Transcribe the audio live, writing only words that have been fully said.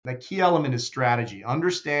The key element is strategy,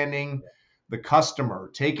 understanding the customer,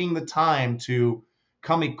 taking the time to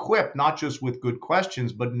come equipped, not just with good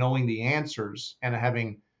questions, but knowing the answers and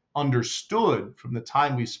having understood from the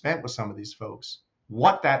time we've spent with some of these folks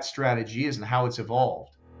what that strategy is and how it's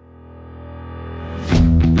evolved.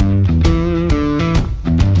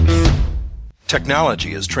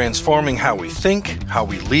 Technology is transforming how we think, how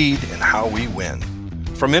we lead, and how we win.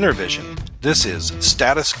 From InterVision, this is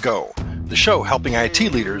Status Go, the show helping IT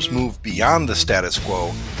leaders move beyond the status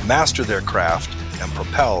quo, master their craft, and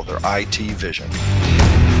propel their IT vision.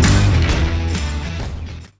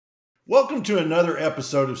 Welcome to another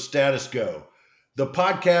episode of Status Go, the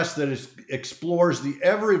podcast that explores the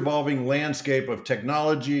ever-evolving landscape of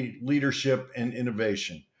technology, leadership, and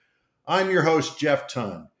innovation. I'm your host, Jeff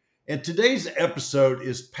Tunn, and today's episode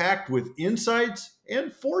is packed with insights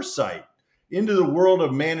and foresight into the world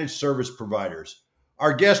of managed service providers.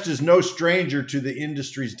 Our guest is no stranger to the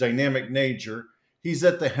industry's dynamic nature. He's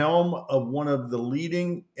at the helm of one of the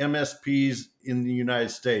leading MSPs in the United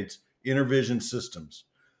States, InterVision Systems.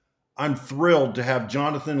 I'm thrilled to have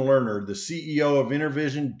Jonathan Lerner, the CEO of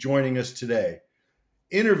InterVision, joining us today.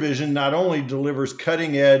 InterVision not only delivers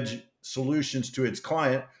cutting-edge solutions to its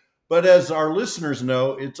client, but as our listeners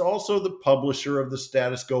know, it's also the publisher of the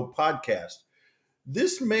Status Go podcast.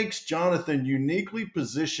 This makes Jonathan uniquely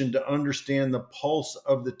positioned to understand the pulse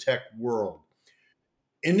of the tech world.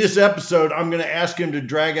 In this episode, I'm going to ask him to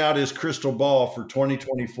drag out his crystal ball for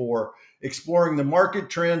 2024, exploring the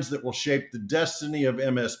market trends that will shape the destiny of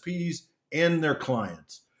MSPs and their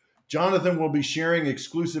clients. Jonathan will be sharing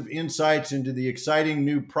exclusive insights into the exciting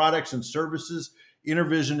new products and services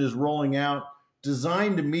InterVision is rolling out,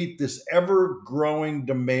 designed to meet this ever-growing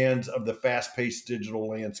demands of the fast-paced digital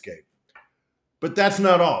landscape. But that's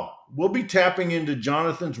not all. We'll be tapping into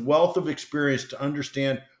Jonathan's wealth of experience to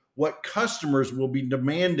understand what customers will be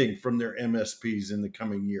demanding from their MSPs in the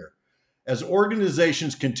coming year. As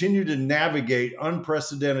organizations continue to navigate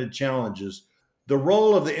unprecedented challenges, the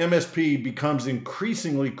role of the MSP becomes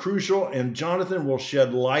increasingly crucial, and Jonathan will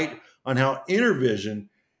shed light on how InterVision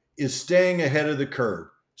is staying ahead of the curve.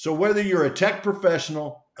 So whether you're a tech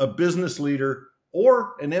professional, a business leader,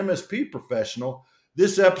 or an MSP professional,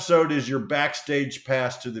 this episode is your backstage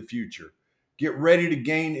pass to the future. Get ready to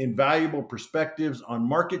gain invaluable perspectives on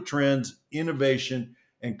market trends, innovation,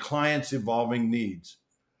 and clients' evolving needs.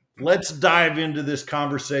 Let's dive into this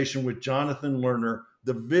conversation with Jonathan Lerner,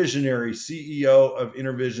 the visionary CEO of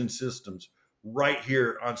InterVision Systems, right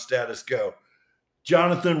here on Status Go.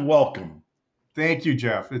 Jonathan, welcome. Thank you,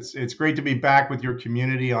 Jeff. It's great to be back with your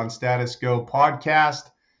community on Status Go podcast.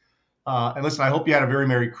 And listen, I hope you had a very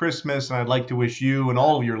Merry Christmas, and I'd like to wish you and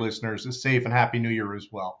all of your listeners a safe and Happy New Year as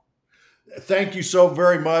well. Thank you so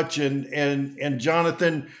very much. And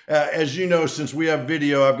Jonathan, as you know, since we have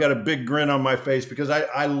video, I've got a big grin on my face because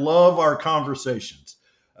I love our conversations.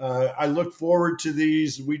 I look forward to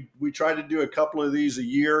these. We try to do a couple of these a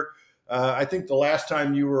year. I think the last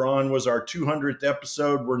time you were on was our 200th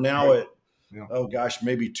episode. We're now at,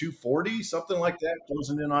 maybe 240, something like that,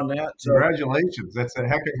 closing in on that. So, congratulations. That's a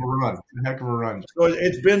heck of a run. So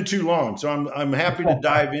it's been too long. So I'm happy to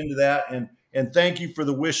dive into that. And thank you for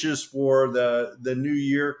the wishes for the new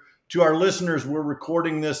year. To our listeners, we're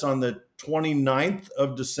recording this on the 29th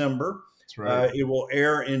of December. That's right. It will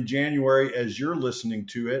air in January as you're listening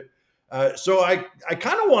to it. So I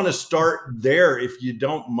kind of want to start there, if you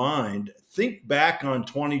don't mind. Think back on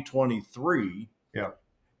 2023. Yeah.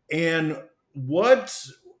 And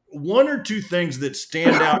what's one or two things that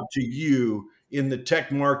stand out to you in the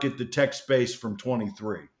tech market, the tech space from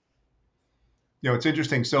 23? It's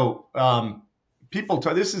interesting. So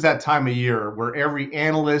this is that time of year where every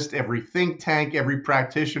analyst, every think tank, every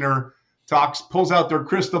practitioner pulls out their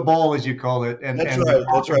crystal ball, as you call it. And that's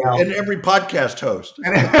right. And every podcast host.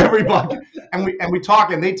 And we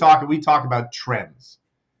talk and they talk and we talk about trends.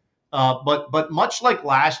 But much like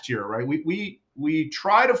last year, right? We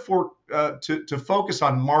try to focus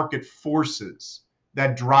on market forces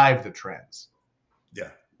that drive the trends. Yeah.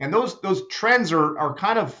 And those trends are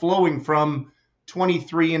kind of flowing from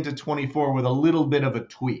 23 into 24 with a little bit of a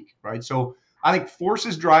tweak, right? So I think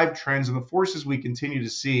forces drive trends, and the forces we continue to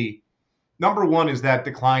see, number one is that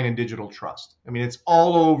decline in digital trust. I mean, it's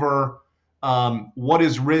all over. What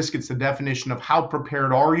is risk? It's the definition of how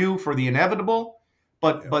prepared are you for the inevitable.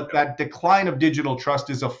 But that decline of digital trust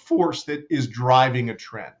is a force that is driving a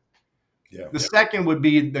trend. The second would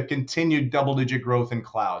be the continued double-digit growth in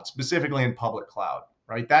cloud, specifically in public cloud,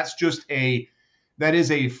 right? That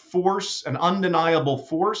is a force, an undeniable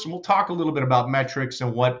force. And we'll talk a little bit about metrics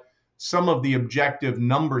and what some of the objective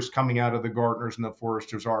numbers coming out of the Gartners and the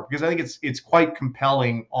Forresters are, because I think it's quite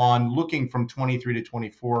compelling on looking from 23 to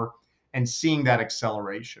 24 and seeing that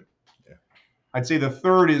acceleration. Yeah. I'd say the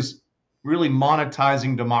third is really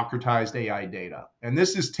monetizing democratized AI data. And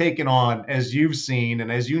this is taken on, as you've seen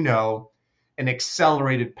and as you know, an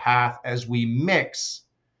accelerated path as we mix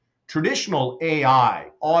traditional AI,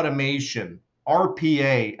 automation,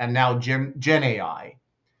 RPA, and now Gen AI,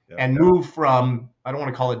 and move from, I don't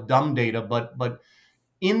want to call it dumb data, but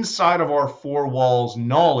inside of our four walls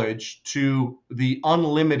knowledge to the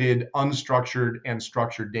unlimited, unstructured, and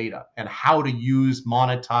structured data, and how to use,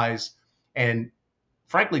 monetize, and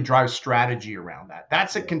frankly drive strategy around that.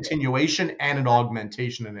 That's a continuation and an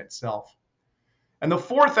augmentation in itself. And the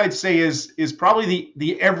fourth, I'd say, is probably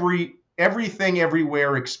the everything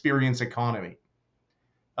everywhere experience economy.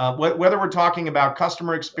 Whether we're talking about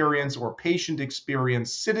customer experience or patient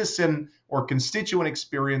experience, citizen or constituent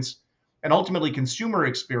experience, and ultimately consumer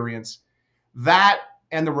experience, that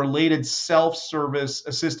and the related self-service,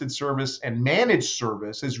 assisted service, and managed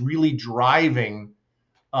service is really driving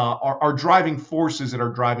are driving forces that are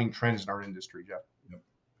driving trends in our industry, Jeff.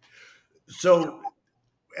 So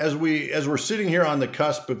as we're sitting here on the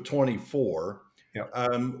cusp of 24,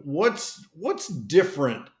 what's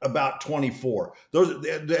different about 24? Those,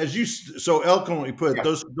 as you so eloquently put,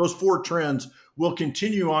 those four trends will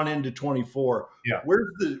continue on into 24. Yeah.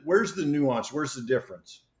 Where's the nuance? Where's the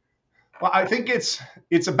difference? Well, I think it's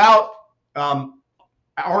about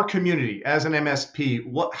our community as an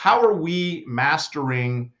MSP. How are we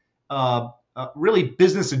mastering really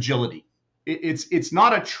business agility? It's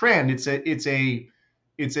not a trend. It's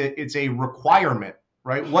a requirement,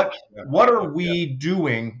 right? What are we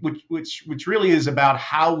doing? Which really is about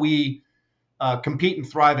how we compete and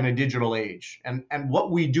thrive in a digital age, and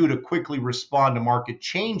what we do to quickly respond to market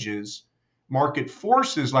changes, market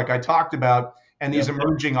forces, like I talked about, and these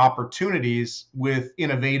emerging opportunities with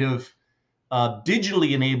innovative,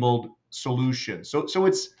 digitally enabled solutions. So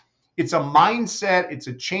it's a mindset, it's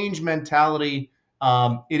a change mentality.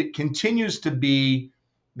 It continues to be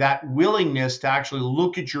that willingness to actually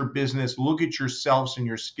look at your business, look at yourselves and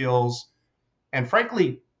your skills, and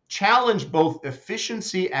frankly, challenge both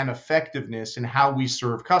efficiency and effectiveness in how we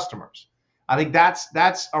serve customers. I think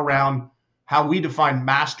that's around how we define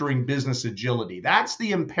mastering business agility. That's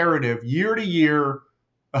the imperative year to year,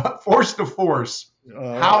 force to force.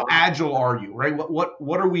 How agile are you, right?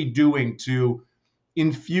 What are we doing to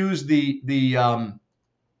infuse I'd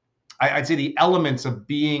say the elements of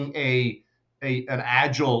being an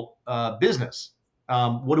agile business?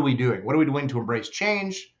 What are we doing? What are we doing to embrace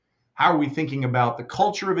change? How are we thinking about the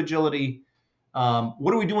culture of agility?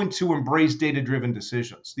 What are we doing to embrace data-driven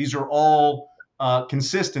decisions? These are all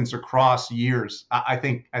consistent across years. I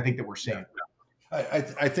think that we're seeing.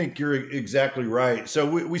 I think you're exactly right. So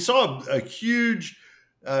we saw a huge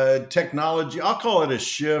technology. I'll call it a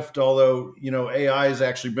shift, although AI has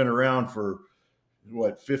actually been around for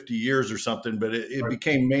 50 years or something, but it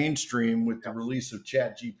became mainstream with the release of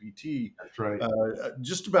ChatGPT. That's right.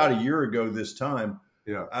 Just about a year ago this time.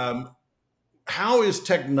 Yeah. How is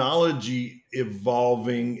technology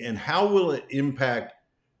evolving, and how will it impact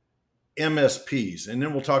MSPs? And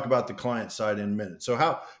then we'll talk about the client side in a minute. So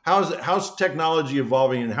how's technology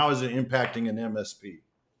evolving, and how is it impacting an MSP?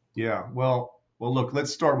 Yeah. Well, look,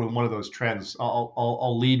 let's start with one of those trends.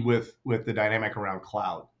 I'll lead with the dynamic around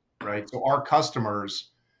cloud, right? So our customers,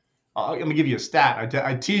 let me give you a stat.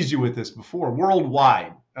 I teased you with this before.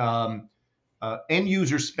 Worldwide, end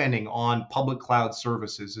user spending on public cloud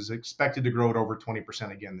services is expected to grow at over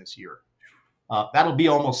 20% again this year. That'll be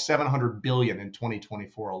almost $700 billion in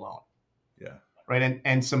 2024 alone. Yeah. Right.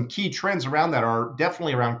 And some key trends around that are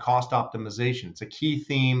definitely around cost optimization. It's a key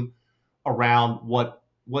theme around what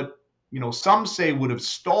some say would have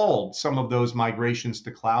stalled some of those migrations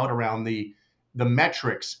to cloud around the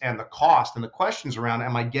metrics and the cost and the questions around,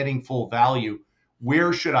 am I getting full value?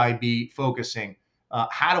 Where should I be focusing?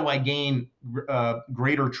 How do I gain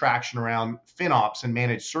greater traction around FinOps and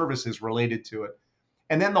managed services related to it?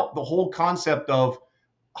 And then the whole concept of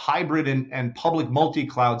hybrid and public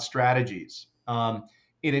multi-cloud strategies.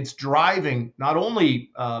 It's driving not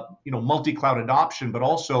only multi-cloud adoption, but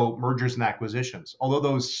also mergers and acquisitions. Although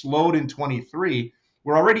those slowed in 23,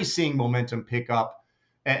 we're already seeing momentum pick up.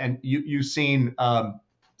 And you've seen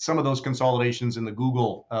some of those consolidations in the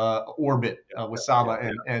Google orbit with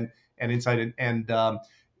Saba and Insight. And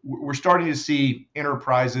we're starting to see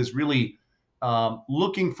enterprises really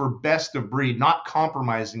looking for best of breed, not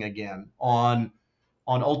compromising again on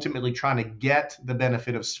ultimately trying to get the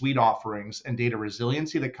benefit of suite offerings and data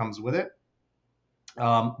resiliency that comes with it.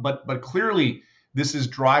 But clearly, this is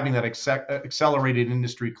driving that accelerated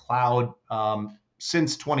industry cloud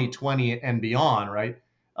since 2020 and beyond, right?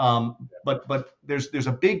 But there's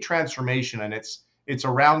a big transformation, and it's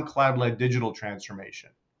around cloud-led digital transformation.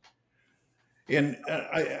 And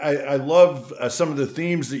I love some of the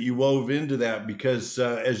themes that you wove into that because,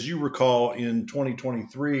 as you recall, in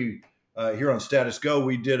 2023, here on Status Go,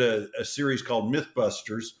 we did a series called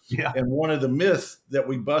Mythbusters. Yeah. And one of the myths that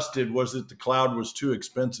we busted was that the cloud was too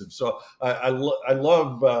expensive. So I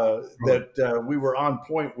love that we were on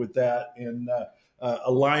point with that and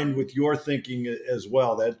aligned with your thinking as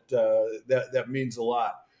well. That means a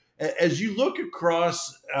lot. As you look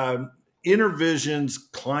across Intervision's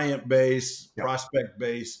client base, prospect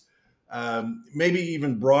base, maybe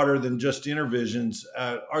even broader than just Intervision's,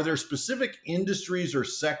 are there specific industries or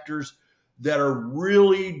sectors that are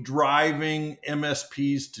really driving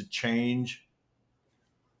MSPs to change?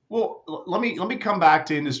 Well, let me come back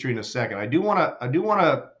to industry in a second. I do want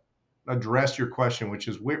to address your question, which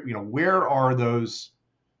is where are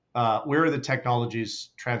the technologies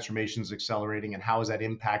transformations accelerating, and how is that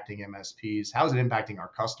impacting MSPs? How is it impacting our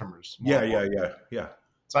customers? Yeah.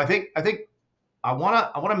 So I think I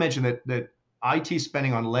want to mention that IT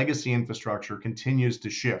spending on legacy infrastructure continues to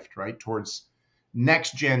shift right towards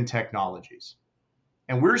next gen technologies,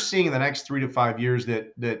 and we're seeing in the next 3 to 5 years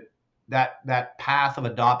that path of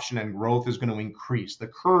adoption and growth is going to increase. The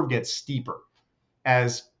curve gets steeper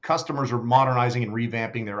as customers are modernizing and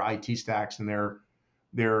revamping their IT stacks, and they're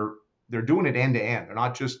doing it end to end. They're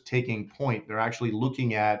not just taking point. They're actually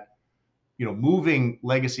looking at moving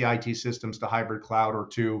legacy IT systems to hybrid cloud or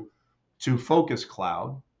to focus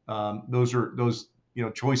cloud. Those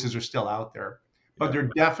choices are still out there, but they're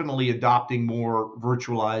definitely adopting more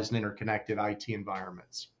virtualized and interconnected IT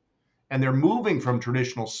environments. And they're moving from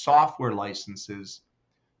traditional software licenses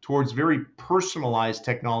towards very personalized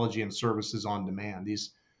technology and services on demand,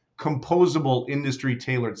 these composable industry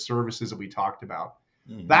tailored services that we talked about.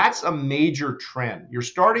 Mm-hmm. That's a major trend. We're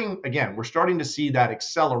starting to see that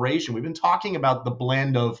acceleration. We've been talking about the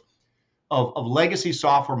blend of legacy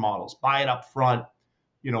software models, buy it up front,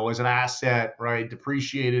 as an asset, right?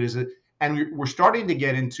 Depreciate it and we're starting to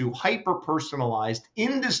get into hyper personalized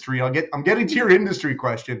industry. I'm getting to your industry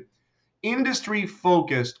question. Industry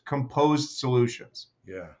focused composed solutions.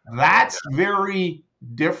 Yeah. That's very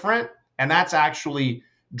different. And that's actually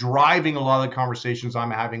driving a lot of the conversations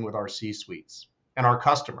I'm having with our C-suites and our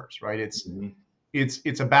customers, right?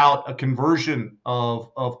 It's about a conversion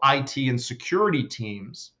of IT and security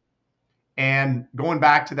teams. And going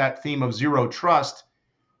back to that theme of zero trust,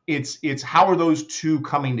 it's how are those two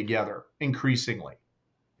coming together increasingly,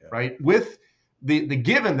 right? With the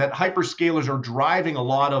given that hyperscalers are driving a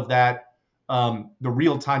lot of that, the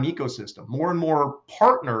real-time ecosystem. More and more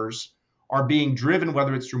partners are being driven,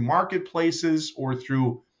 whether it's through marketplaces or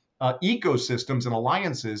through ecosystems and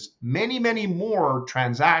alliances. Many, many more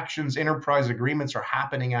transactions, enterprise agreements are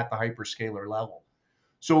happening at the hyperscaler level.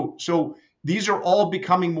 So these are all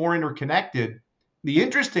becoming more interconnected. The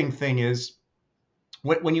interesting thing is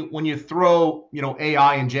when you throw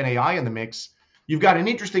AI and Gen AI in the mix, you've got an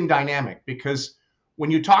interesting dynamic, because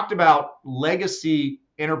when you talked about legacy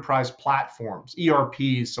enterprise platforms,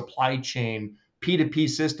 ERPs, supply chain, P2P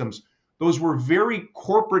systems, those were very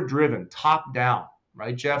corporate driven, top down,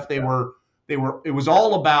 right, Jeff? It was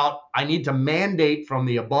all about, I need to mandate from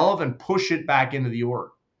the above and push it back into the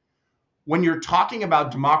org. When you're talking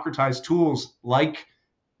about democratized tools like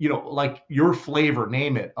your flavor,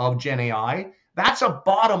 name it, of Gen AI, that's a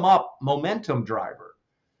bottom up momentum driver.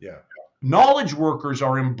 Yeah. Knowledge workers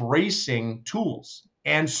are embracing tools.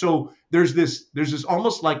 And so there's this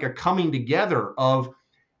almost like a coming together of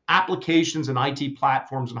applications and IT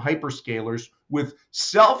platforms and hyperscalers with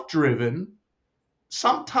self-driven,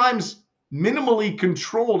 sometimes minimally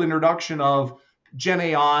controlled introduction of Gen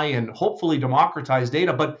AI and hopefully democratized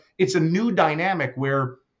data. But it's a new dynamic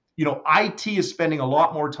where IT is spending a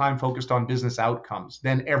lot more time focused on business outcomes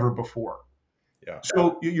than ever before. Yeah.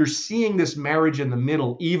 So you're seeing this marriage in the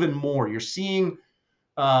middle even more. You're seeing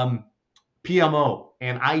PMO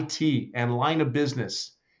and IT and line of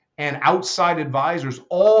business and outside advisors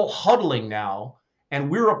all huddling now, and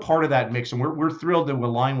we're a part of that mix, and we're thrilled to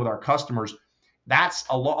align with our customers. That's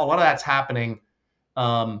a lot of that's happening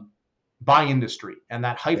by industry, and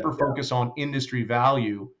that hyper focus on industry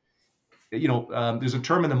value. There's a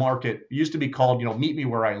term in the market, it used to be called meet me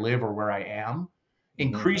where I live or where I am.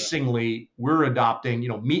 Increasingly, we're adopting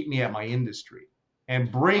meet me at my industry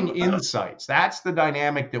and bring insights. That's the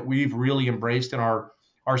dynamic that we've really embraced and are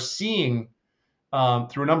seeing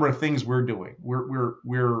through a number of things we're doing.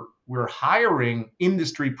 We're hiring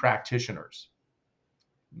industry practitioners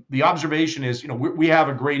the observation is, we have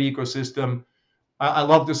a great ecosystem. I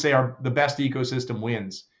love to say the best ecosystem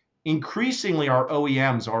wins. Increasingly, our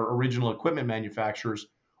OEMs, our original equipment manufacturers,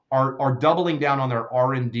 are doubling down on their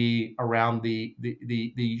R&D around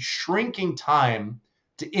the shrinking time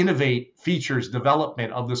to innovate features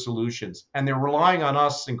development of the solutions, and they're relying on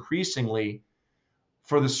us increasingly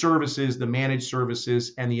for the services, the managed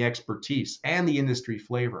services, and the expertise and the industry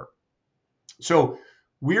flavor. So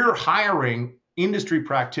we're hiring industry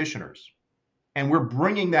practitioners, and we're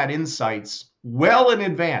bringing that insights well in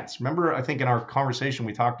advance. Remember, I think in our conversation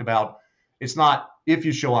we talked about, it's not if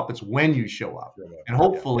you show up, it's when you show up. And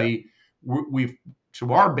hopefully we've,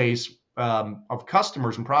 to our base of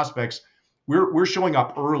customers and prospects, we're showing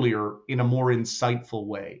up earlier in a more insightful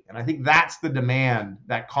way. And I think that's the demand,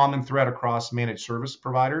 that common thread across managed service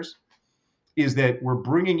providers, is that we're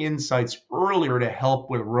bringing insights earlier to help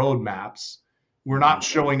with roadmaps. We're not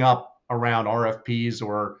showing up around RFPs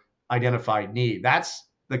or identified need. That's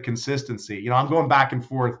the consistency. I'm going back and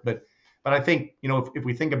forth, but I think, if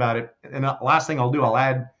we think about it, and the last thing I'll do, I'll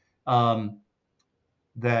add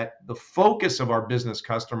that the focus of our business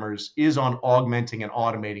customers is on augmenting and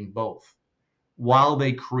automating both, while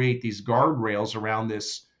they create these guardrails around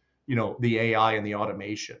this, the AI and the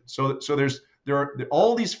automation. So there are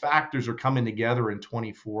all these factors are coming together in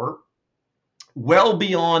 24, well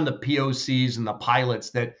beyond the POCs and the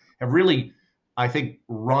pilots that have really, I think,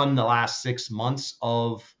 run the last 6 months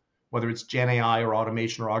of whether it's Gen AI or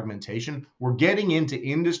automation or augmentation. We're getting into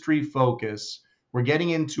industry focus. We're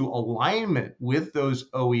getting into alignment with those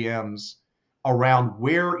OEMs around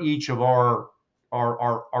where each of our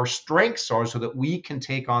strengths are, so that we can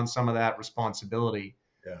take on some of that responsibility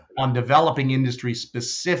on developing industry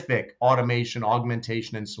specific automation,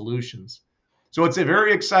 augmentation, and solutions. So it's a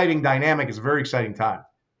very exciting dynamic. It's a very exciting time.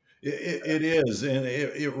 It is, and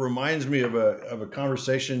it reminds me of a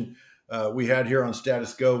conversation we had here on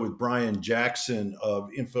Status Go with Brian Jackson of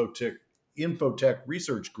Infotech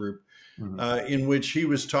Research Group, in which he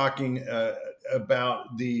was talking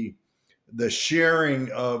about the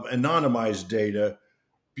sharing of anonymized data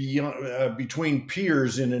between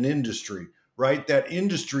peers in an industry. Right, that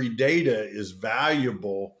industry data is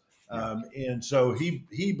valuable, and so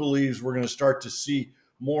he believes we're going to start to see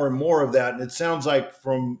more and more of that. And it sounds like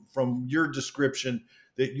from your description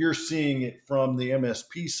that you're seeing it from the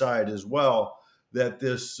MSP side as well, that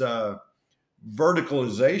this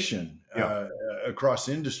verticalization across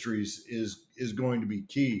industries is going to be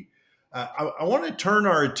key. I want to turn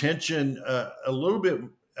our attention a little bit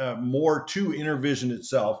more to Intervision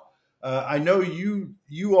itself. I know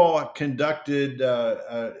you all conducted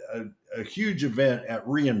a huge event at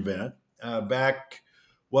reInvent back,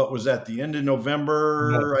 what was that, the end of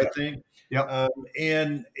November, I think. Yep.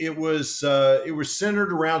 And it was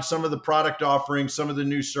centered around some of the product offerings, some of the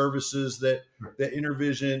new services that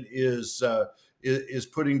Intervision is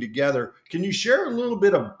putting together. Can you share a little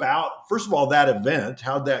bit about, first of all, that event,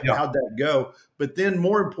 how'd that go? But then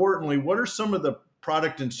more importantly, what are some of the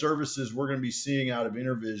product and services we're going to be seeing out of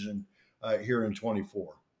Intervision here in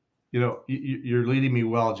 24? You're leading me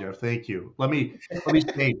well, Jeff. Thank you. Let me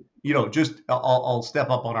say, I'll step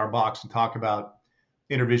up on our box and talk about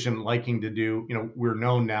Intervision liking to do. We're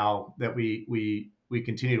known now that we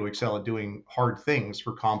continue to excel at doing hard things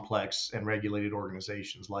for complex and regulated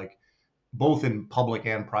organizations, like both in public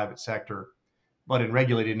and private sector, but in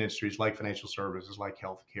regulated industries like financial services, like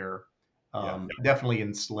healthcare, definitely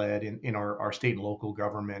in SLED, in our state and local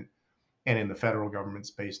government, and in the federal government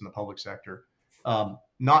space in the public sector.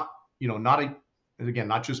 Not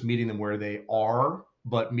just meeting them where they are,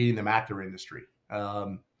 but meeting them at their industry.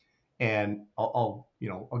 And I'll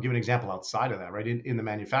give an example outside of that, right? In the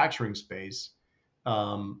manufacturing space,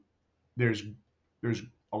 there's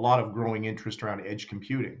a lot of growing interest around edge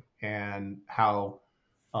computing and how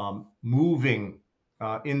moving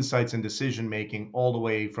insights and decision making all the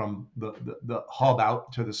way from the hub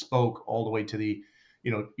out to the spoke, all the way to the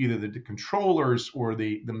either the controllers or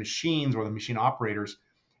the machines or the machine operators,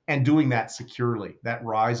 and doing that securely. That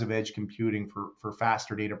rise of edge computing for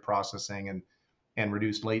faster data processing and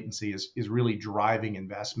reduced latency is really driving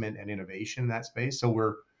investment and innovation in that space.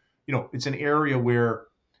 So it's an area where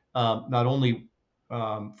not only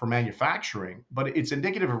for manufacturing, but it's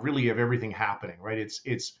indicative of everything happening, right? It's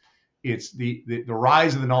the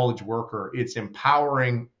rise of the knowledge worker. It's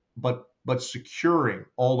empowering, but securing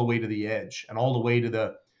all the way to the edge, and all the way to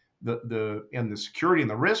the security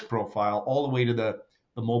and the risk profile, all the way to the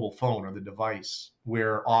mobile phone or the device,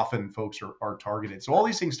 where often folks are targeted. So all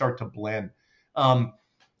these things start to blend. I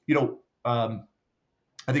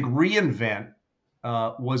think reInvent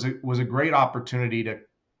was a great opportunity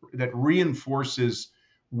that reinforces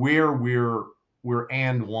where we're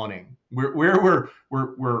and wanting, we're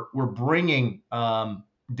bringing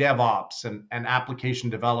DevOps and application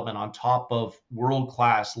development on top of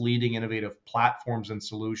world-class leading innovative platforms and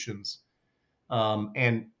solutions,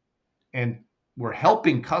 and we're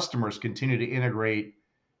helping customers continue to integrate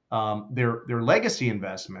their legacy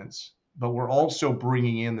investments, but we're also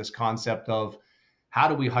bringing in this concept of how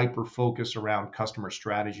do we hyper focus around customer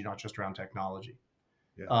strategy, not just around technology.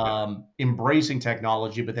 Embracing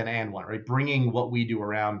technology, but then and one, right? Bringing what we do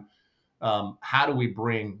around how do we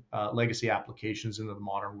bring legacy applications into the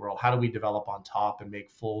modern world? How do we develop on top and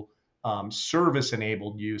make full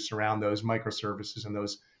service-enabled use around those microservices and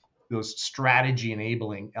those strategy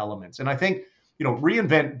enabling elements? And I think,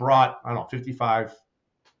 reInvent brought, I don't know, 55,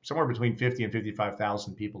 somewhere between 50 and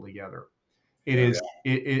 55,000 people together. It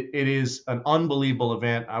is an unbelievable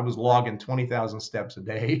event. I was logging 20,000 steps a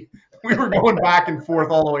day. We were going back and forth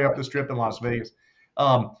all the way up the strip in Las Vegas.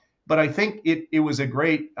 But I think it was a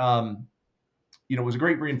great, it was a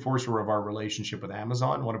great reinforcer of our relationship with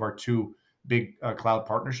Amazon, one of our two big cloud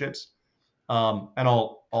partnerships. And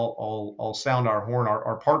I'll sound our horn.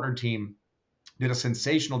 Our partner team did a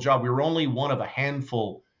sensational job. We were only one of a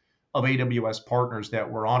handful of AWS partners that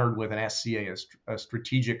were honored with an SCA, a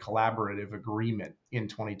strategic collaborative agreement in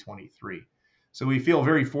 2023. So we feel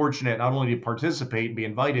very fortunate not only to participate and be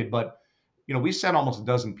invited, but we sent almost a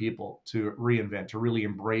dozen people to reInvent to really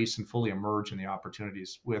embrace and fully emerge in the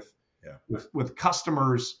opportunities with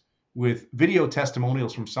customers, with video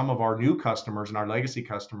testimonials from some of our new customers and our legacy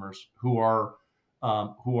customers who are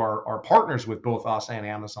partners with both us and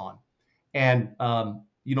Amazon. And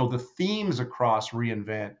the themes across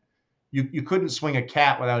reInvent, you couldn't swing a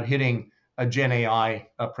cat without hitting a Gen AI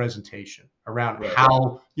presentation around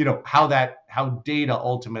how data,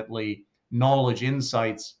 ultimately knowledge,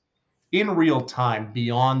 insights in real time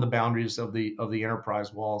beyond the boundaries of the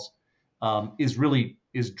enterprise walls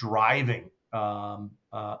is driving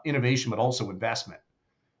innovation, but also investment.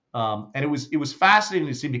 And it was fascinating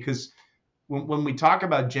to see, because when we talk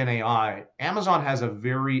about Gen AI, Amazon has a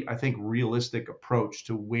very, I think, realistic approach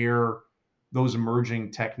to where those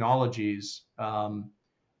emerging technologies,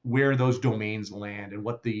 where those domains land and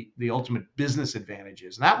what the ultimate business advantage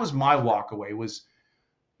is. And that was my walk away was,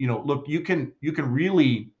 look, you can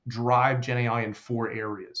really drive Gen AI in 4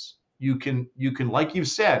 areas. You can, like you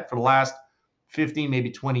said, for the last 15,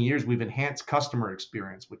 maybe 20 years, we've enhanced customer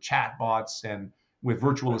experience with chatbots and with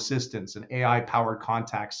virtual assistants and AI-powered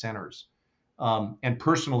contact centers, and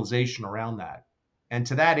personalization around that. And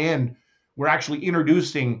to that end, we're actually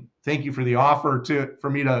introducing, thank you for the offer for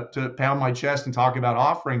me to pound my chest and talk about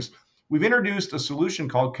offerings. We've introduced a solution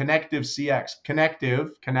called Connective CX, Connect,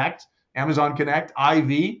 Amazon Connect,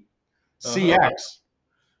 IV, CX.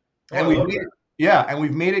 And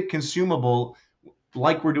we've made it consumable,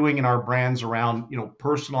 like we're doing in our brands around,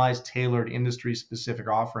 personalized, tailored, industry-specific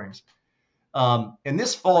offerings. And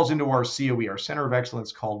this falls into our COE, our Center of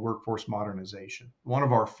Excellence, called Workforce Modernization, one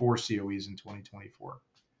of our 4 COEs in 2024.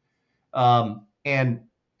 And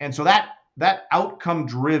so that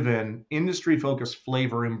outcome-driven, industry-focused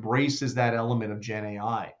flavor embraces that element of Gen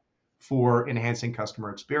AI for enhancing customer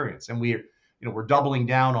experience. And we're doubling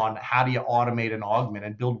down on how do you automate and augment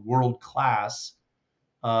and build world-class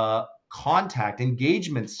contact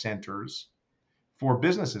engagement centers for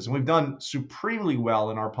businesses. And we've done supremely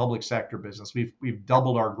well in our public sector business. We've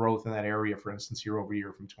doubled our growth in that area, for instance, year over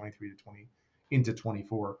year from 23 to 20 into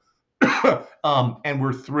 24. And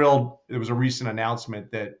we're thrilled. There was a recent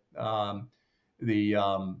announcement that the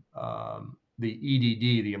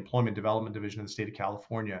EDD, the Employment Development Division of the state of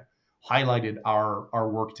California, highlighted our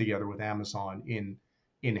work together with Amazon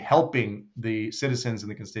in helping the citizens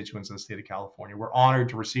and the constituents of the state of California. We're honored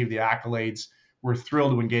to receive the accolades. We're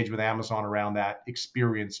thrilled to engage with Amazon around that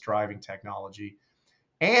experience driving technology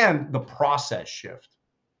and the process shift.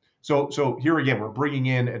 So here again, we're bringing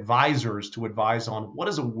in advisors to advise on what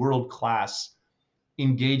does a world-class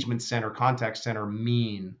engagement center, contact center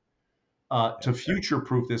mean to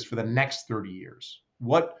future-proof this for the next 30 years?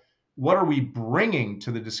 What are we bringing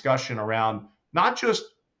to the discussion around not just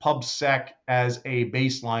PubSec as a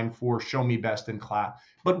baseline for show me best in class,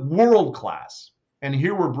 but world-class? And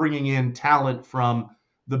here we're bringing in talent from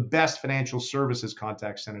the best financial services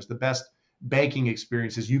contact centers, the best banking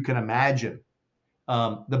experiences you can imagine,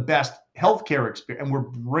 the best healthcare experience, and we're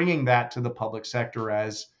bringing that to the public sector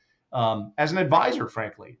as an advisor,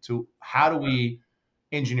 frankly, to how do we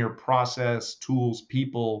engineer process, tools,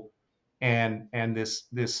 people, and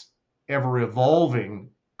this ever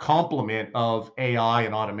evolving complement of AI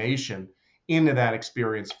and automation into that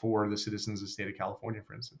experience for the citizens of the state of California,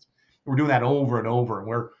 for instance. We're doing that over and over, and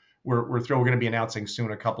we're thrilled. We're going to be announcing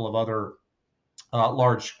soon a couple of other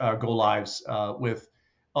large go lives with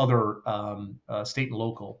other state and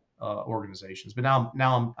local organizations. But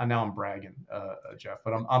now I'm bragging, Jeff.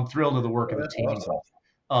 But I'm thrilled with the work Oh, of the that's team,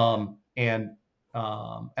 awesome. and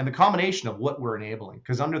the combination of what we're enabling.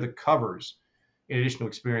 Because under the covers, in addition to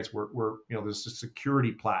experience, we're there's a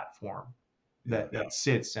security platform that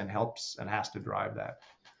sits and helps and has to drive that.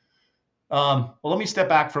 Well, let me step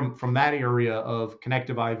back from that area of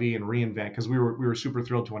connective IV and reInvent, because we were super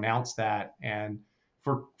thrilled to announce that. And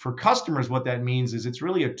for customers, what that means is it's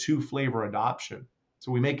really a 2-flavor adoption.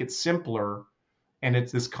 So we make it simpler, and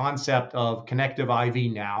it's this concept of connective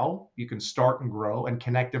IV now, you can start and grow, and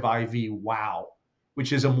connective IV wow,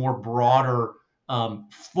 which is a more broader,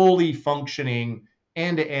 fully functioning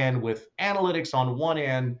end to end with analytics on one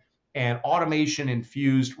end and automation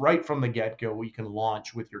infused right from the get-go, you can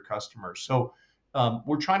launch with your customers. So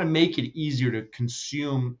we're trying to make it easier to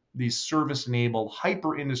consume these service-enabled,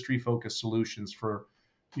 hyper-industry focused solutions for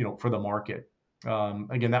the market.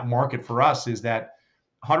 Again, that market for us is that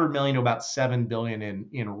 100 million to about 7 billion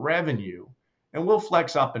in revenue, and we'll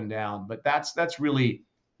flex up and down, but that's really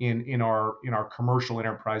in our commercial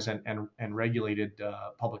enterprise and regulated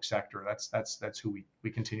public sector. That's who we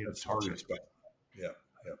continue to target. Yeah.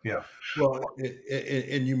 Yeah. Well,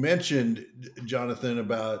 and you mentioned, Jonathan,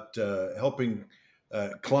 about helping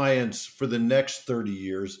clients for the next 30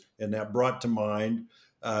 years, and that brought to mind,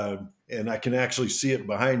 and I can actually see it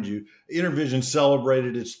behind you, Intervision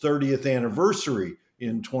celebrated its 30th anniversary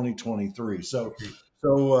in 2023. So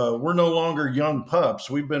we're no longer young pups.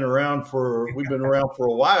 We've been around for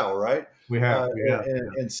a while, right? We have,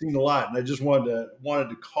 and seen a lot. And I just wanted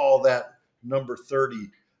to call that number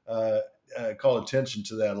 30. Call attention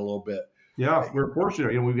to that a little bit. Yeah, we're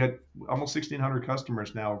fortunate. We've got almost 1,600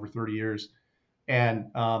 customers now over 30 years, and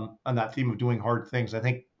on that theme of doing hard things, I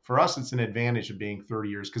think for us it's an advantage of being 30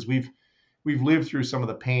 years, because we've lived through some of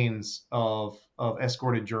the pains of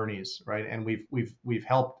escorted journeys, right? And we've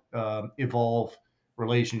helped evolve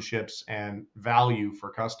relationships and value for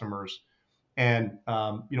customers, and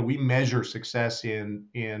we measure success in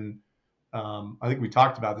I think we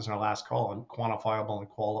talked about this in our last call on quantifiable and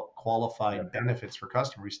qualified benefits for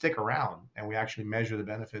customers. We stick around and we actually measure the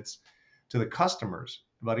benefits to the customers.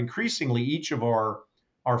 But increasingly, each of our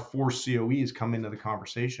 4 COEs come into the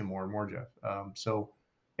conversation more and more, Jeff. So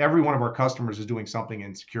every one of our customers is doing something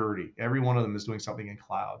in security. Every one of them is doing something in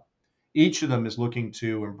cloud. Each of them is looking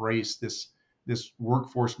to embrace this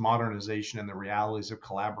workforce modernization and the realities of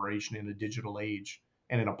collaboration in a digital age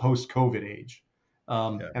and in a post-COVID age.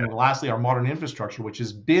 And then lastly, our modern infrastructure, which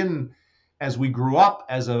has been, as we grew up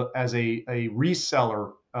as a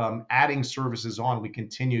reseller, adding services on, we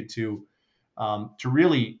continue to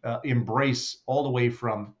really embrace all the way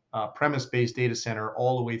from premise-based data center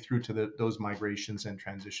all the way through to those migrations and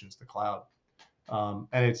transitions to cloud.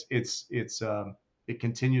 And it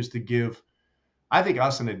continues to give, I think,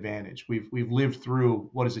 us an advantage. We've lived through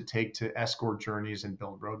what does it take to escort journeys and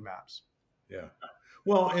build roadmaps. Yeah.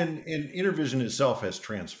 Well, and Intervision itself has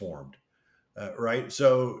transformed, right?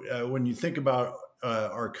 So when you think about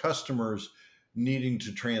our customers needing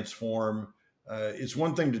to transform, it's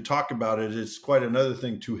one thing to talk about it. It's quite another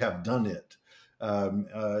thing to have done it.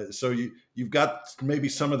 So you've got maybe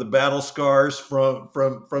some of the battle scars from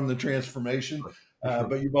the transformation,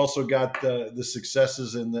 but you've also got the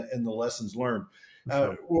successes and the lessons learned.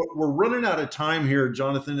 We're running out of time here,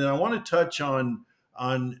 Jonathan, and I want to touch on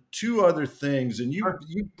 2 other things, and you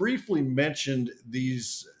briefly mentioned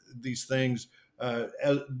these things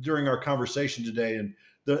during our conversation today. And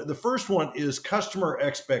the first one is customer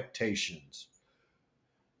expectations.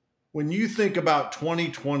 When you think about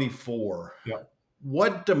 2024,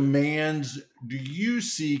 what demands do you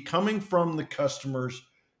see coming from the customers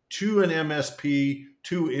to an MSP,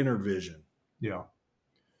 to Intervision? Yeah.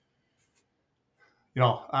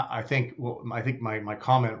 I think my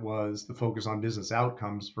comment was the focus on business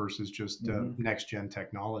outcomes versus just next gen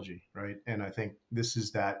technology, right? And I think this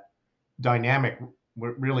is that dynamic.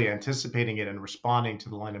 We're really anticipating it and responding to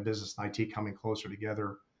the line of business and IT coming closer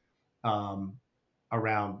together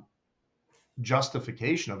around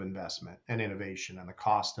justification of investment and innovation, and the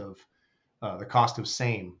cost of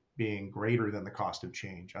same being greater than the cost of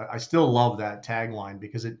change. I still love that tagline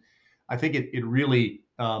because I think it really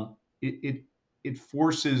it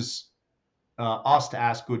forces us to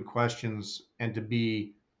ask good questions and to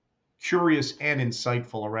be curious and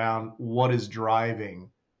insightful around what is driving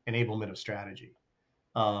enablement of strategy.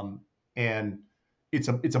 And it's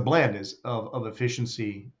a blend of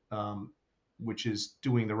efficiency, which is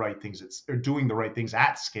doing the right things. Doing the right things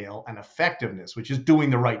at scale, and effectiveness, which is doing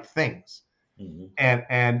the right things. Mhm.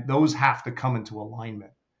 and those have to come into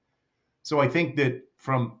alignment. So I think that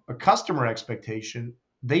from a customer expectation,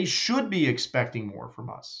 they should be expecting more from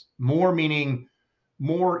us. More meaning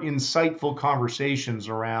more insightful conversations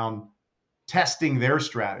around testing their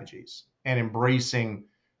strategies and embracing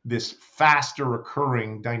this faster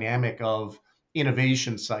occurring dynamic of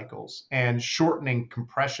innovation cycles and shortening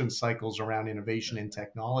compression cycles around innovation in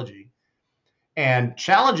technology, and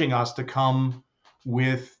challenging us to come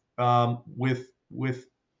with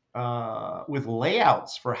with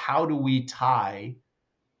layouts for how do we tie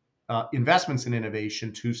investments in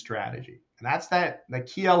innovation to strategy. And that's that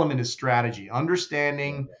key element is strategy,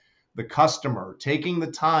 understanding the customer, taking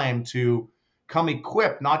the time to come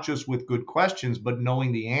equipped not just with good questions, but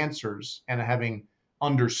knowing the answers and having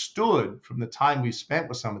understood from the time we've spent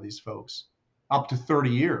with some of these folks up to 30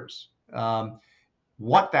 years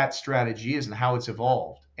what that strategy is and how it's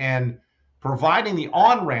evolved, and providing the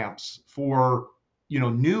on ramps for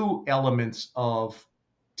new elements of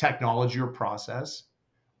technology or process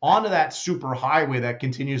onto that super highway that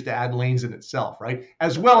continues to add lanes in itself, right?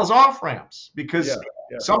 As well as off ramps, Yeah, because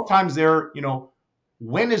yeah, sometimes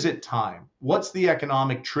when is it time? What's the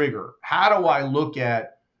economic trigger? How do I look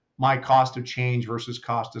at my cost of change versus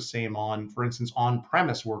cost of same on, for instance, on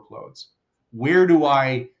premise workloads?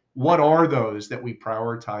 What are those that we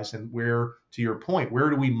prioritize, and where, to your point, where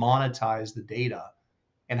do we monetize the data,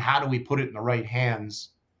 and how do we put it in the right hands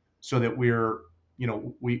so that we're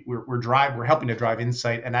helping to drive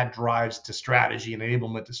insight, and that drives to strategy and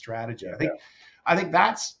enablement to strategy. yeah. I think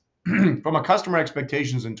that's from a customer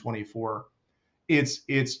expectations in 24.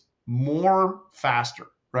 It's more faster,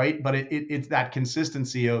 right? But it's that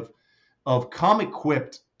consistency of come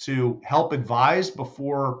equipped to help advise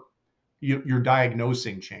before you're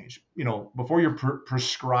diagnosing change. Before you're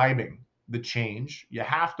prescribing the change, you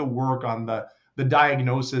have to work on the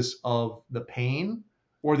diagnosis of the pain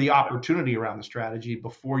or the opportunity around the strategy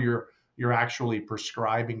before you're actually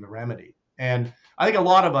prescribing the remedy. And I think a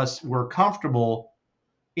lot of us were comfortable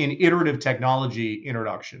in iterative technology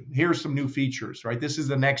introduction. Here's some new features, right? This is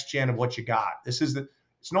the next gen of what you got.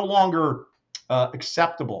 It's no longer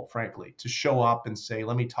acceptable, frankly, to show up and say,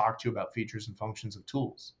 let me talk to you about features and functions of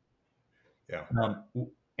tools. Yeah.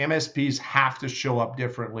 MSPs have to show up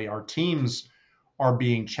differently. Our teams are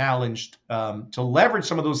being challenged to leverage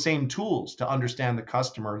some of those same tools to understand the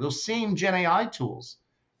customer, those same Gen AI tools,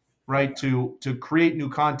 right? To create new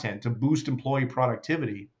content, to boost employee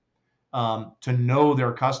productivity, to know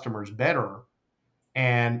their customers better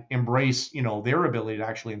and embrace, their ability to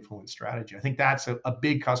actually influence strategy. I think that's a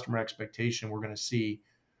big customer expectation we're going to see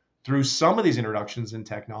through some of these introductions in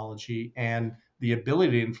technology, and the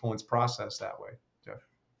ability to influence process that way. Jeff.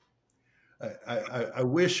 I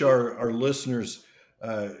wish our listeners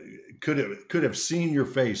could have seen your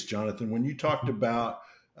face, Jonathan, when you talked about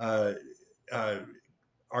uh, uh,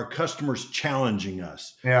 our customers challenging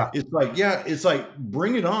us. Yeah. It's like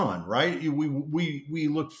bring it on, right? We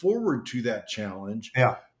look forward to that challenge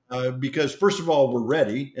Yeah. because first of all, we're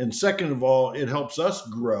ready, and second of all, it helps us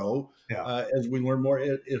grow Yeah. as we learn more.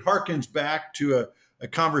 It harkens back to a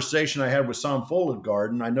conversation I had with Sam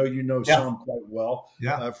Foldgarden. I know you know Yeah. Sam quite well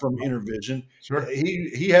Yeah. from Intervision. Sure.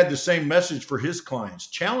 He had the same message for his clients: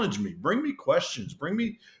 challenge me, bring me questions, bring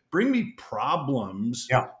me problems,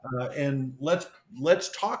 Yeah. and let's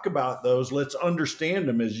talk about those. Let's understand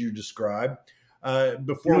them as you describe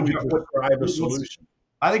before we Jeff, prescribe a solution.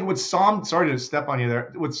 I think what Sam, sorry to step on you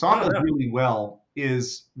there, what Sam No, does no. really well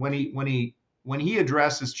is when he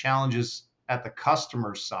addresses challenges at the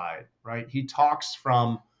customer side, right? He talks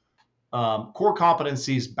from core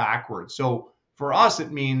competencies backwards. So for us,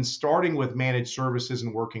 it means starting with managed services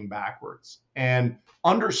and working backwards and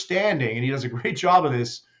understanding, and he does a great job of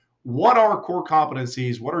this, what are core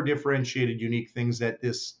competencies, what are differentiated, unique things that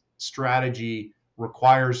this strategy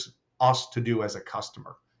requires us to do as a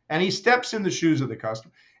customer. And he steps in the shoes of the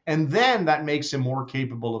customer. And then that makes him more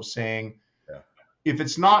capable of saying, Yeah. if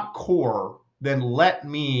it's not core, then let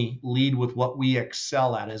me lead with what we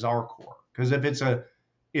excel at as our core. Because if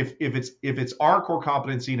it's our core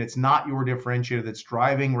competency and it's not your differentiator that's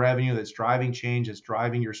driving revenue, that's driving change, that's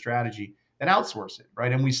driving your strategy, then outsource it,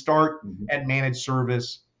 right? And we start at managed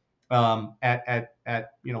service, at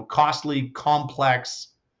costly, complex,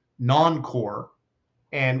 non-core,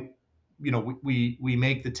 and we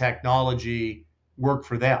make the technology work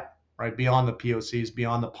for them, right? Beyond the POCs,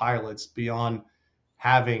 beyond the pilots, beyond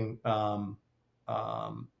having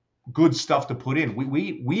good stuff to put in.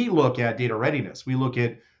 We look at data readiness. We look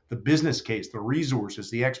at the business case, the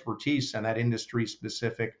resources, the expertise, and that industry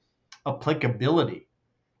specific applicability,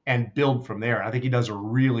 and build from there. I think he does a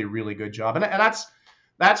really, really good job. And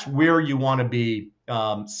that's where you want to be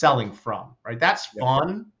selling from, right? That's Yeah.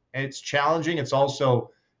 fun. It's challenging. It's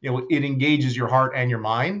also, it engages your heart and your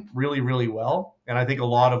mind really, really well. And I think a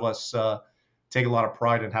lot of us take a lot of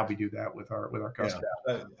pride in how we do that with our Yeah,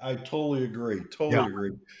 customers. I totally agree. Totally Yeah,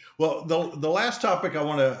 agree. Well, the last topic I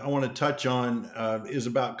want to touch on is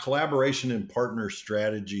about collaboration and partner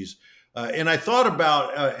strategies. And I thought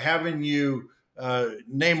about having you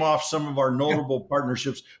name off some of our yeah, notable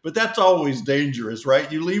partnerships, but that's always dangerous,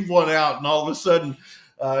 right? You leave one out, and all of a sudden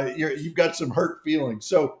you've got some hurt feelings.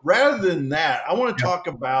 So rather than that, I want to yeah. talk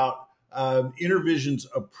about Intervision's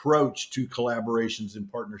approach to collaborations and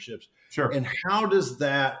partnerships, Sure. and how does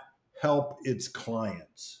that help its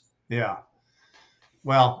clients? Yeah.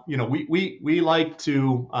 Well, we like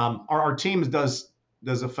to our team does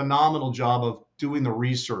a phenomenal job of doing the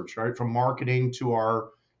research, right? From marketing to our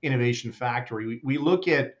innovation factory. We look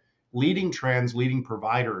at leading trends, leading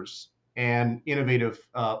providers, and innovative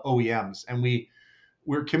OEMs, and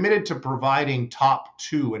we're committed to providing top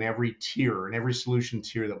two in every tier, in every solution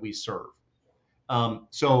tier that we serve.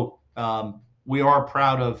 So we are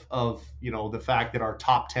proud of the fact that our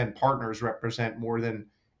top 10 partners represent more than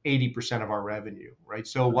 80% of our revenue, right?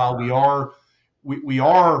 So while we are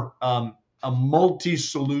a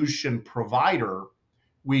multi-solution provider,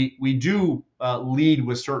 we do lead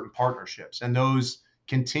with certain partnerships, and those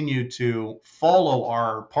continue to follow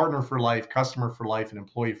our partner for life, customer for life, and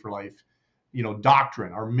employee for life,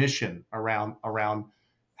 doctrine, our mission around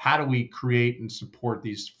how do we create and support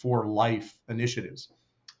these for life initiatives.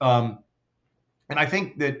 Um, and I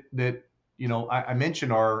think that I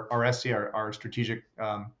mentioned our SC, our strategic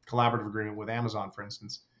collaborative agreement with Amazon, for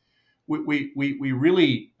instance. We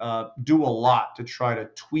really do a lot to try to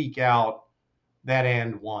tweak out that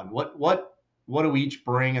and one. What do we each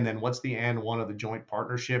bring, and then what's the and one of the joint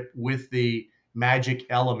partnership with the magic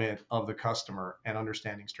element of the customer and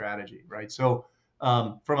understanding strategy, right? So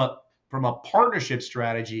from a partnership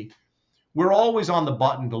strategy, we're always on the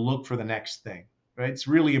button to look for the next thing, right? It's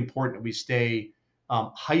really important that we stay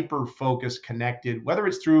hyper focused, connected, whether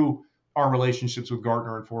it's through our relationships with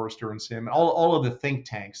Gartner and Forrester and SIM, all of the think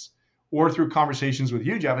tanks, or through conversations with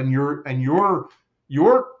you, Jeff, and your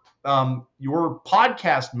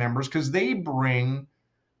podcast members, because they bring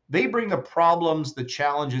the problems, the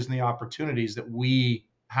challenges, and the opportunities that we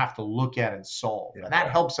have to look at and solve, Yeah. and that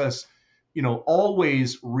helps us,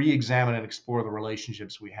 always re-examine and explore the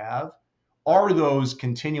relationships we have. Are those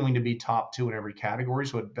continuing to be top two in every category,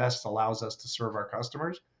 so it best allows us to serve our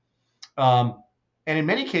customers? And in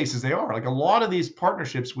many cases, they are. Like, a lot of these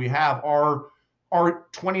partnerships we have are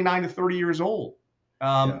 29 to 30 years old.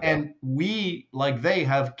 Yeah. And we, like they,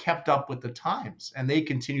 have kept up with the times, and they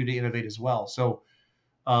continue to innovate as well. So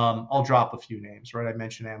I'll drop a few names, right? I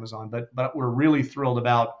mentioned Amazon, but we're really thrilled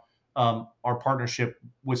about our partnership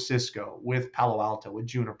with Cisco, with Palo Alto, with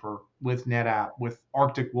Juniper, with NetApp, with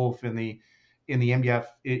Arctic Wolf in the MDF,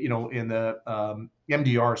 in the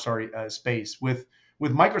MDR, space, with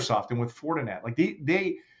Microsoft and with Fortinet. Like,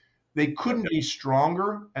 they couldn't be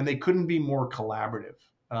stronger, and they couldn't be more collaborative.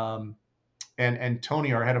 And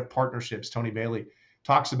Tony, our head of partnerships, Tony Bailey,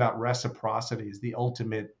 talks about reciprocity as the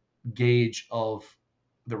ultimate gauge of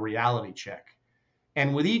the reality check.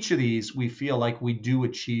 And with each of these, we feel like we do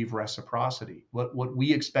achieve reciprocity. What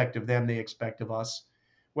we expect of them, they expect of us,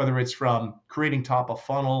 whether it's from creating top of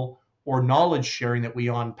funnel or knowledge sharing that we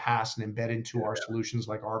on pass and embed into our solutions,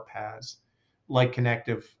 like our paths, like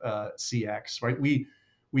Connective CX, right? We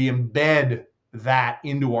embed that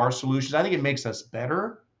into our solutions. I think it makes us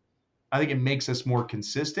better. I think it makes us more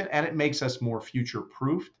consistent, and it makes us more future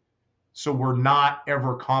proofed. So we're not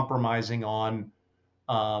ever compromising on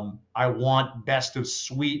I want best of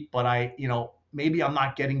suite, but maybe I'm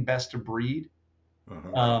not getting best of breed.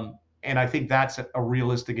 Uh-huh. And I think that's a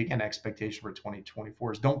realistic, again, expectation for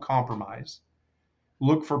 2024 is don't compromise.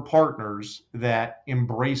 Look for partners that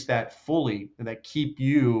embrace that fully, that keep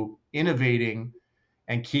you innovating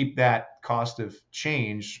and keep that cost of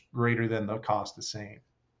change greater than the cost the same.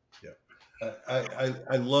 Yeah.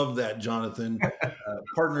 I love that, Jonathan.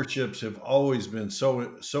 Partnerships have always been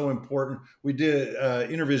so important. We did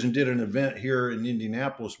Intervision did an event here in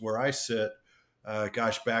Indianapolis where I sit.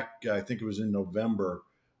 Back I think it was in November,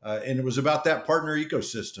 and it was about that partner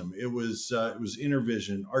ecosystem. It was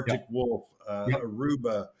Intervision, Yeah. Arctic Wolf, Yeah.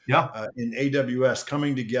 Aruba, Yeah. and AWS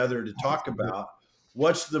coming together to talk about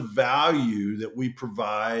what's the value that we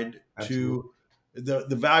provide Absolutely. to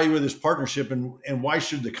the value of this partnership, and why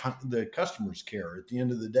should the customers care at the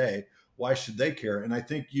end of the day? Why should they care? And I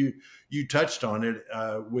think you touched on it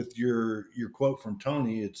with your quote from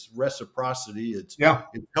Tony. It's reciprocity. It's Yeah.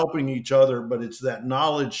 it's helping each other, but it's that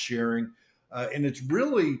knowledge sharing. And it's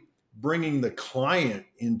really bringing the client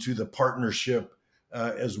into the partnership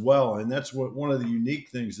as well. And that's what one of the unique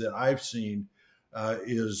things that I've seen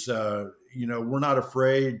is, we're not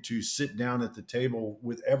afraid to sit down at the table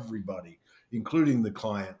with everybody, including the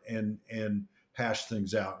client, and hash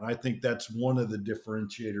things out. And I think that's one of the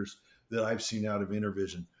differentiators that I've seen out of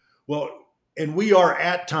Intervision. Well, and we are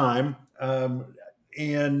at time.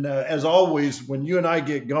 And as always, when you and I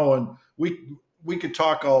get going, we could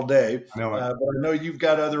talk all day, I know it. but I know you've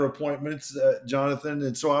got other appointments, Jonathan,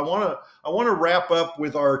 and so I want to wrap up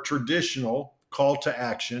with our traditional call to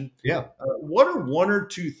action. Yeah. What are one or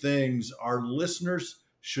two things our listeners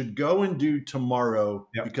should go and do tomorrow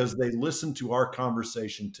because they listened to our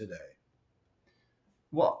conversation today?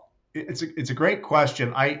 Well, it's a great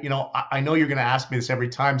question. I know you're going to ask me this every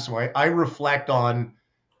time, so I reflect on,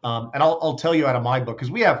 and I'll tell you out of my book, because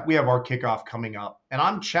we have our kickoff coming up, and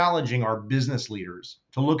I'm challenging our business leaders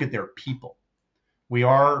to look at their people. We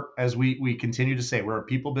are, as we continue to say, we're a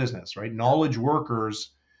people business, right? Knowledge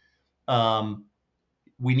workers.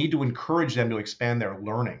 We need to encourage them to expand their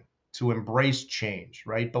learning, to embrace change,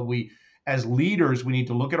 right? But as leaders, we need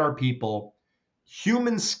to look at our people.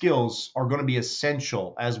 Human skills are going to be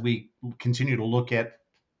essential as we continue to look at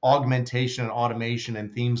augmentation and automation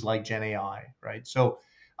and themes like Gen AI, right? So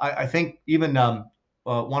I think even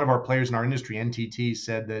one of our players in our industry, NTT,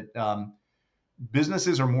 said that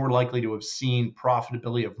businesses are more likely to have seen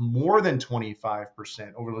profitability of more than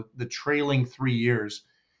 25% over the trailing 3 years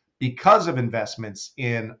because of investments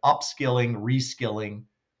in upskilling, reskilling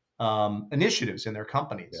initiatives in their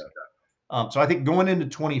companies. So I think going into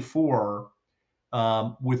 24,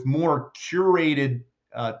 with more curated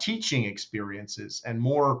teaching experiences and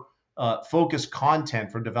more focused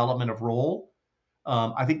content for development of role,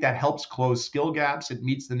 I think that helps close skill gaps. It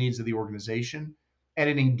meets the needs of the organization, and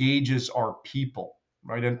it engages our people,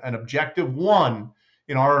 right? An objective one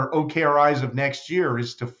in our OKRIs of next year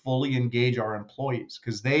is to fully engage our employees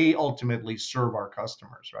because they ultimately serve our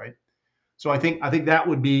customers, right? So I think that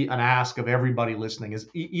would be an ask of everybody listening, is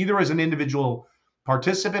either as an individual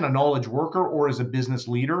participant, a knowledge worker, or as a business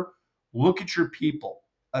leader, look at your people,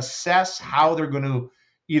 assess how they're going to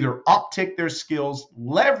either uptick their skills,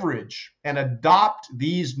 leverage and adopt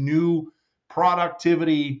these new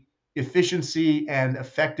productivity, efficiency, and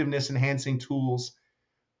effectiveness enhancing tools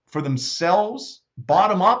for themselves,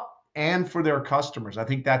 bottom up, and for their customers. I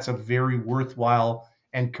think that's a very worthwhile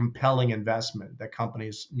and compelling investment that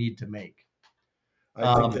companies need to make.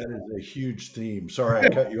 I think that is a huge theme. Sorry, I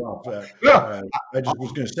cut you off. I just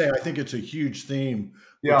was going to say, I think it's a huge theme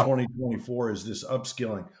for 2024 is this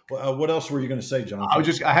upskilling. What else were you going to say,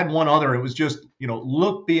 Jonathan? I had one other. It was just,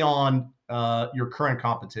 look beyond your current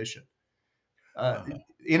competition.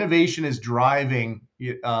 Innovation is driving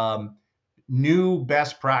new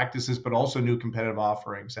best practices, but also new competitive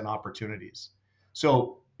offerings and opportunities.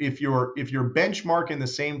 So if you're benchmarking the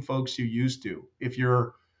same folks you used to, if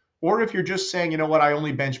you're just saying, you know what, I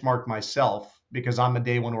only benchmark myself because I'm a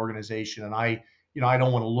day one organization and I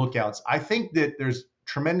don't want to look out. I think that there's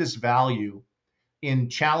tremendous value in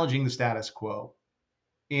challenging the status quo,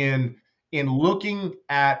 in looking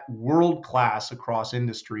at world class across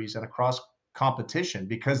industries and across competition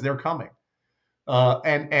because they're coming.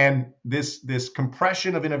 And this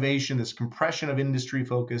compression of innovation, this compression of industry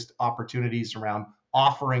focused opportunities around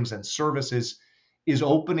offerings and services is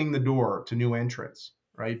opening the door to new entrants,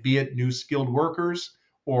 right? Be it new skilled workers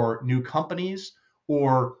or new companies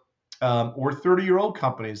or 30-year-old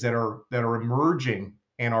companies that are emerging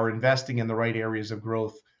and are investing in the right areas of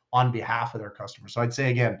growth on behalf of their customers. So I'd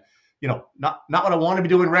say again, not what I want to be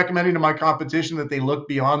doing, recommending to my competition that they look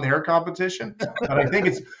beyond their competition, but I think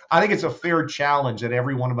it's a fair challenge that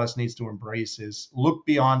every one of us needs to embrace is look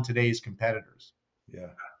beyond today's competitors. Yeah,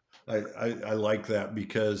 I like that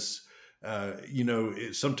because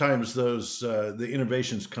sometimes those the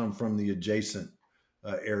innovations come from the adjacent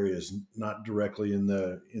areas, not directly in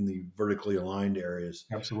the vertically aligned areas.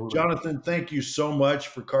 Absolutely. Jonathan, thank you so much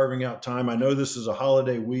for carving out time. I know this is a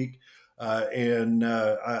holiday week, and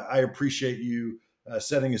I appreciate you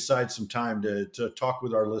setting aside some time to talk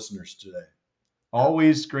with our listeners today.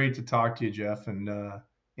 Always great to talk to you, Jeff, and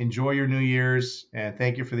enjoy your New Year's. And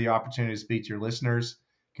thank you for the opportunity to speak to your listeners.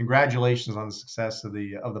 Congratulations on the success of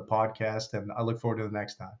the podcast, and I look forward to the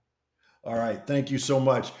next time. All right. Thank you so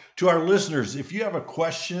much. To our listeners, if you have a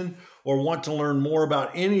question or want to learn more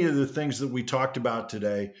about any of the things that we talked about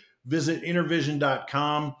today, visit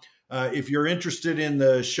intervision.com. If you're interested in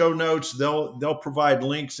the show notes, they'll provide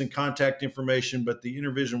links and contact information, but the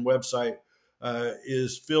Intervision website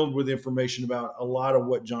is filled with information about a lot of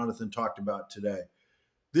what Jonathan talked about today.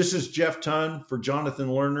 This is Jeff Tunn for Jonathan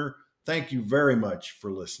Lerner. Thank you very much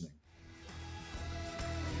for listening.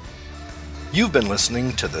 You've been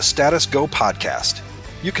listening to the Status Go podcast.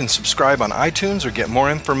 You can subscribe on iTunes or get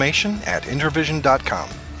more information at intervision.com.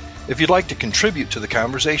 If you'd like to contribute to the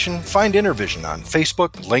conversation, find Intervision on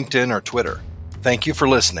Facebook, LinkedIn, or Twitter. Thank you for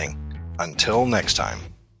listening. Until next time.